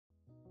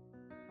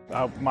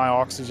My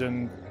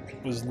oxygen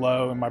was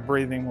low and my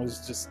breathing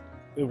was just,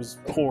 it was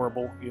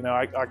horrible. You know,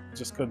 I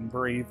just couldn't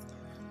breathe.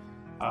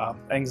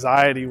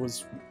 Anxiety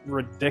was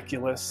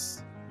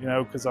ridiculous, you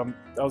know, because I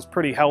was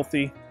pretty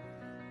healthy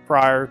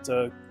prior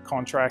to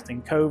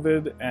contracting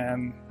COVID,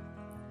 and,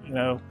 you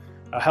know,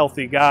 a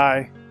healthy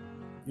guy,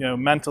 you know,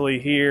 mentally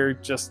here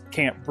just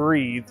can't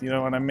breathe, you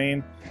know what I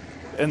mean?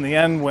 In the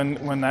end,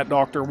 when that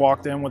doctor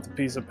walked in with a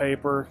piece of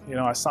paper, you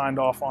know, I signed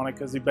off on it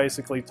because he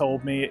basically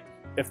told me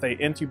if they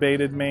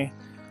intubated me,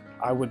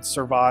 I would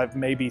survive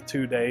maybe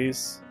 2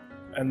 days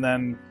and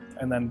then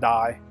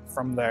die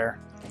from there.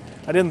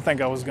 I didn't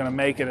think I was going to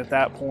make it at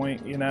that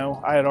point, you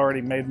know. I had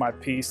already made my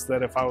peace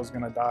that if I was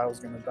going to die, I was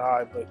going to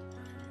die. But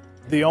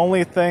the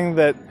only thing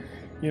that,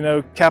 you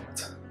know,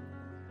 kept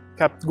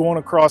going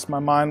across my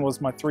mind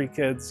was my 3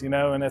 kids, you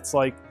know. And it's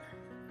like,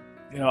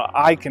 you know,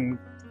 I can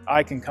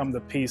come to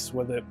peace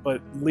with it,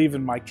 but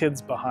leaving my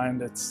kids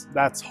behind,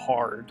 that's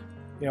hard.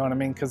 You know what I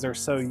mean? Because they're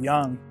so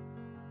young.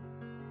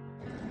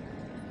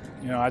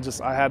 You know,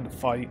 I had to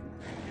fight.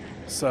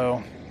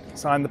 So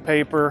signed the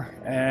paper,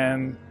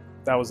 and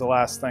that was the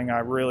last thing I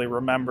really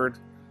remembered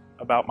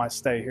about my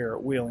stay here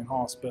at Wheeling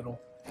Hospital.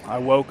 I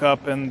woke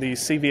up in the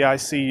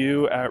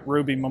CVICU at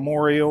Ruby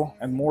Memorial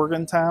in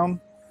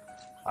Morgantown.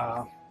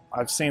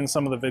 I've seen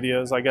some of the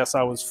videos. I guess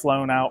I was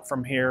flown out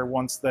from here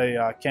once they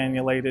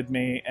cannulated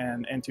me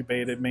and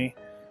intubated me.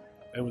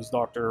 It was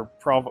Dr.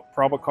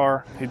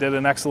 Prabhakar. He did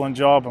an excellent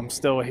job. I'm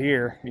still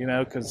here, you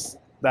know, because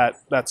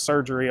that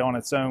surgery on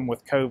its own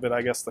with COVID,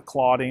 I guess the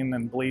clotting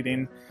and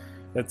bleeding,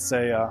 it's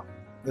a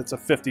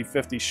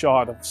 50-50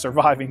 shot of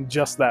surviving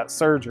just that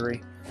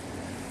surgery.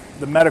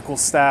 The medical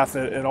staff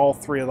at all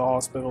 3 of the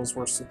hospitals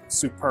were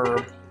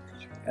superb,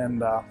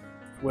 and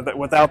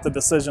without the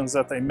decisions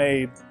that they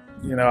made,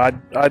 you know,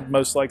 I'd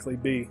most likely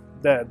be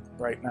dead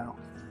right now.